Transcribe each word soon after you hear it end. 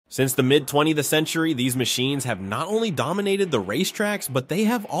Since the mid-20th century, these machines have not only dominated the racetracks, but they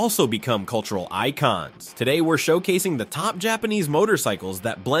have also become cultural icons. Today we're showcasing the top Japanese motorcycles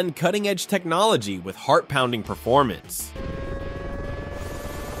that blend cutting-edge technology with heart-pounding performance.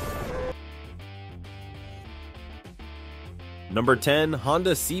 Number 10.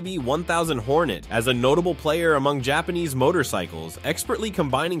 Honda CB1000 Hornet. As a notable player among Japanese motorcycles, expertly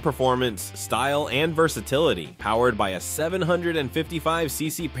combining performance, style, and versatility. Powered by a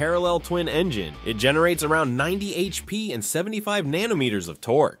 755cc parallel twin engine, it generates around 90 HP and 75 nanometers of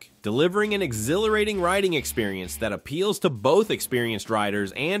torque, delivering an exhilarating riding experience that appeals to both experienced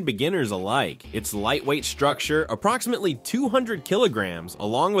riders and beginners alike. Its lightweight structure, approximately 200 kilograms,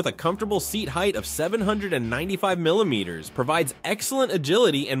 along with a comfortable seat height of 795 millimeters, provides excellent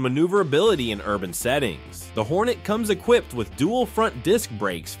agility and maneuverability in urban settings. The Hornet comes equipped with dual front disc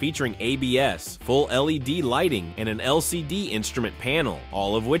brakes featuring ABS, full LED lighting, and an LCD instrument panel,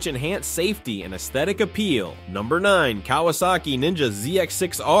 all of which enhance safety and aesthetic appeal. Number 9. Kawasaki Ninja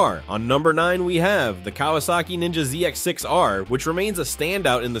ZX-6R. On number 9 we have the Kawasaki Ninja ZX-6R, which remains a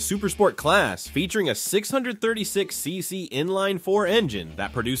standout in the supersport class, featuring a 636cc inline-4 engine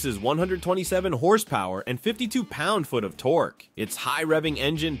that produces 127 horsepower and 52 pound-foot of torque. Its high-revving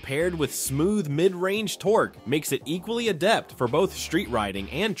engine paired with smooth mid-range torque makes it equally adept for both street riding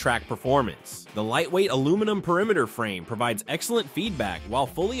and track performance. The lightweight aluminum perimeter frame provides excellent feedback, while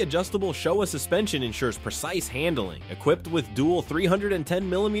fully adjustable Showa suspension ensures precise handling. Equipped with dual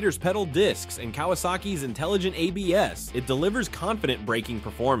 310mm pedal discs and Kawasaki's intelligent ABS, it delivers confident braking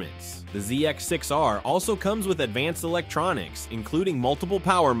performance. The ZX-6R also comes with advanced electronics, including multiple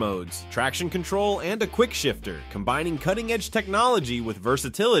power modes, traction control, and a quick shifter, combining cutting-edge technology with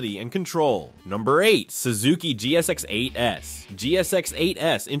versatility and control. Number 8. Suzuki GSX-8S.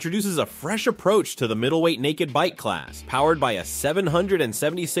 GSX-8S introduces a fresh approach to the middleweight naked bike class, powered by a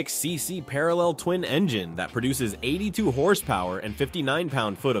 776cc parallel twin engine that produces 82 horsepower and 59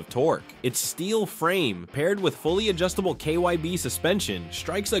 pound-foot of torque. Its steel frame, paired with fully adjustable KYB suspension,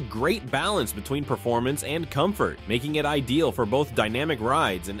 strikes a great balance between performance and comfort, making it ideal for both dynamic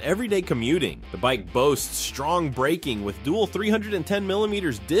rides and everyday commuting. The bike boasts strong braking with dual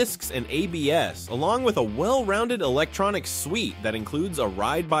 310mm discs and ABS, along with a well-rounded electronic suite that includes a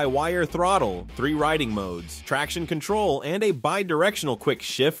ride-by-wire throttle, 3 riding modes, traction control, and a bi-directional quick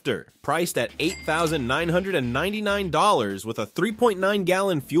shifter. Priced at $8,999 with a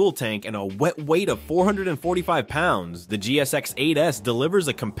 3.9-gallon fuel tank and a wet weight of 445 pounds, the GSX-8S delivers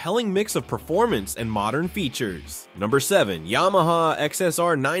a compelling mix of performance and modern features. Number 7. Yamaha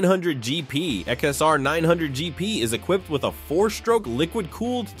XSR900GP. XSR900GP is equipped with a 4-stroke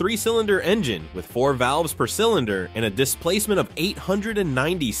liquid-cooled 3-cylinder engine with 4 valves per cylinder and a displacement of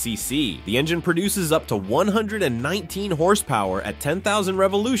 890cc. The engine produces up to 119 horsepower at 10,000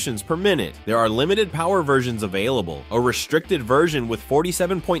 revolutions per minute. There are limited power versions available, a restricted version with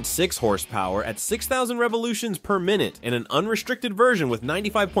 47.6 horsepower at 6,000 revolutions per minute, and an unrestricted version with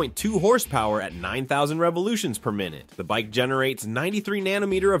 95.2 horsepower at 9,000 revolutions per minute. The bike generates 93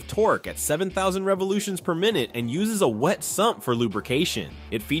 nanometer of torque at 7,000 revolutions per minute and uses a wet sump for lubrication.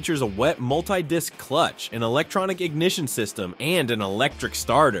 It features a wet multi-disc clutch, an electronic ignition system, and an electric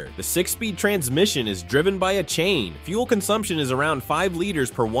starter. The 6-speed transmission is driven by a chain. Fuel consumption is around 5 liters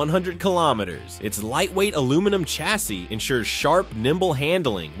per 100 kilometers. Its lightweight aluminum chassis ensures sharp, nimble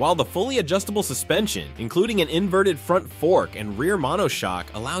handling, while the fully adjustable suspension, including an inverted front fork and rear monoshock,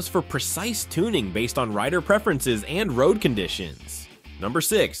 allows for precise tuning based on rider preferences and road conditions. Number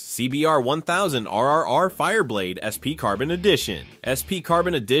 6. CBR 1000 RRR Fireblade SP Carbon Edition. SP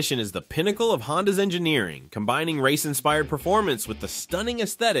Carbon Edition is the pinnacle of Honda's engineering, combining race-inspired performance with the stunning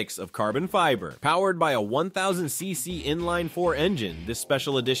aesthetics of carbon fiber. Powered by a 1000cc inline-4 engine, this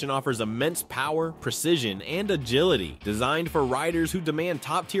special edition offers immense power, precision, and agility. Designed for riders who demand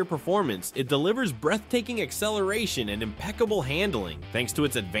top-tier performance, it delivers breathtaking acceleration and impeccable handling, thanks to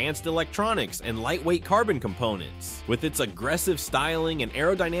its advanced electronics and lightweight carbon components. With its aggressive styling and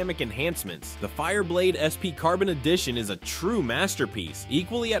aerodynamic enhancements, the Fireblade SP Carbon Edition is a true masterpiece,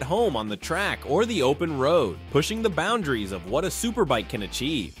 equally at home on the track or the open road, pushing the boundaries of what a superbike can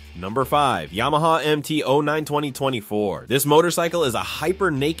achieve. Number 5. Yamaha MT-09 2024. This motorcycle is a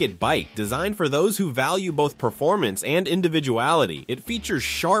hyper-naked bike designed for those who value both performance and individuality. It features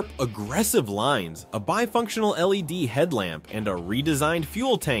sharp, aggressive lines, a bifunctional LED headlamp, and a redesigned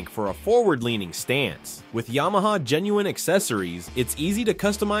fuel tank for a forward-leaning stance. With Yamaha genuine accessories, it's easy to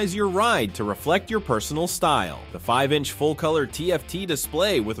customize your ride to reflect your personal style. The 5-inch full-color TFT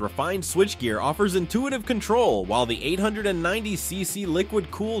display with refined switchgear offers intuitive control, while the 890cc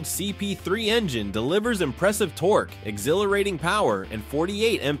liquid-cooled CP3 engine delivers impressive torque, exhilarating power, and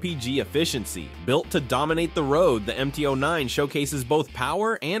 48 mpg efficiency. Built to dominate the road, the MT-09 showcases both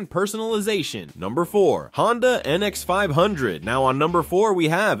power and personalization. Number 4. Honda NX500. Now on number 4 we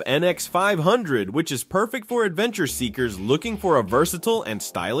have NX500, which is perfect for adventure seekers looking for a versatile and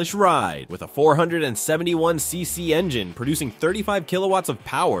stylish ride. With a 471cc engine producing 35 kilowatts of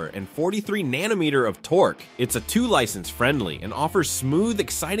power and 43 nanometer of torque, it's a 2-license friendly and offers smooth,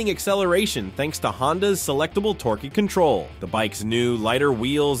 exciting acceleration thanks to Honda's selectable torque control. The bike's new, lighter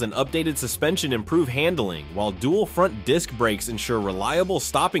wheels and updated suspension improve handling, while dual front disc brakes ensure reliable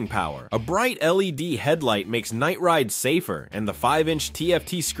stopping power. A bright LED headlight makes night rides safer, and the 5-inch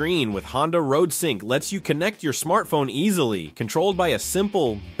TFT screen with Honda RoadSync lets you connect your smartphone easily, controlled by a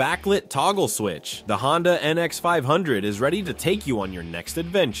simple, backlit toggle switch. The Honda NX500 is ready to take you on your next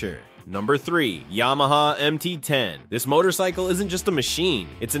adventure. Number 3. Yamaha MT-10. This motorcycle isn't just a machine,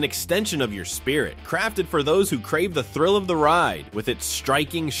 it's an extension of your spirit, crafted for those who crave the thrill of the ride. With its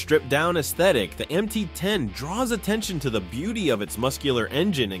striking, stripped-down aesthetic, the MT-10 draws attention to the beauty of its muscular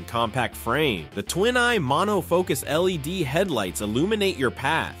engine and compact frame. The twin-eye monofocus LED headlights illuminate your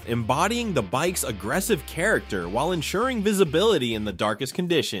path, embodying the bike's aggressive character while ensuring visibility in the darkest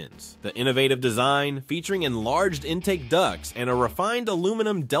conditions. The innovative design, featuring enlarged intake ducts and a refined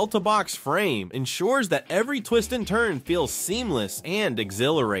aluminum delta box frame, ensures that every twist and turn feels seamless and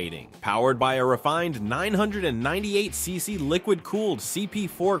exhilarating. Powered by a refined 998cc liquid-cooled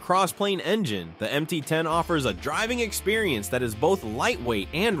CP4 crossplane engine, the MT-10 offers a driving experience that is both lightweight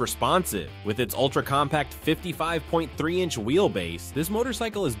and responsive. With its ultra-compact 55.3-inch wheelbase, this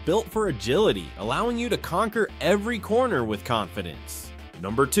motorcycle is built for agility, allowing you to conquer every corner with confidence.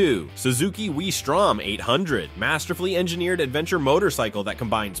 Number 2. Suzuki V-Strom 800. Masterfully engineered adventure motorcycle that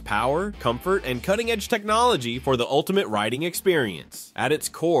combines power, comfort, and cutting-edge technology for the ultimate riding experience. At its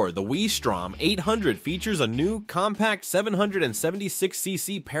core, the V-Strom 800 features a new compact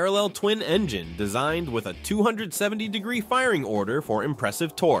 776cc parallel twin engine designed with a 270-degree firing order for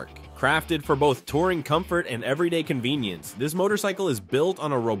impressive torque. Crafted for both touring comfort and everyday convenience, this motorcycle is built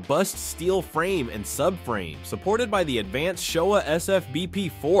on a robust steel frame and subframe, supported by the advanced Showa SFBP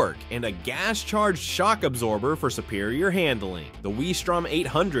fork and a gas-charged shock absorber for superior handling. The V-Strom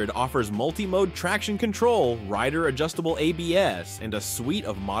 800 offers multi-mode traction control, rider-adjustable ABS, and a suite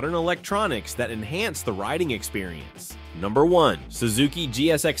of modern electronics that enhance the riding experience. Number 1. Suzuki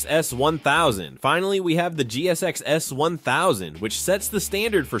GSX-S 1000. Finally, we have the GSX-S 1000, which sets the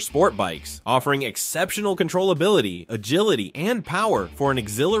standard for sport bikes, offering exceptional controllability, agility, and power for an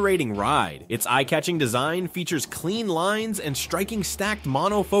exhilarating ride. Its eye-catching design features clean lines and striking stacked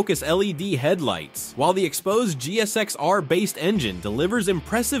monofocus LED headlights, while the exposed GSX-R-based engine delivers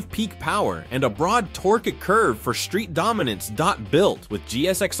impressive peak power and a broad torque curve for street dominance. Built with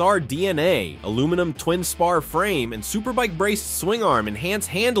GSX-R DNA, aluminum twin-spar frame, and Superbike braced swing arm enhance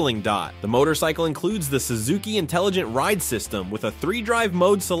handling. The motorcycle includes the Suzuki Intelligent Ride System with a 3-drive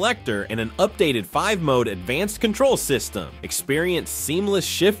mode selector and an updated 5-mode advanced control system. Experience seamless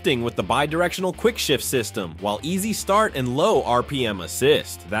shifting with the bidirectional quick shift system, while easy start and low RPM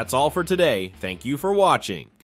assist. That's all for today. Thank you for watching.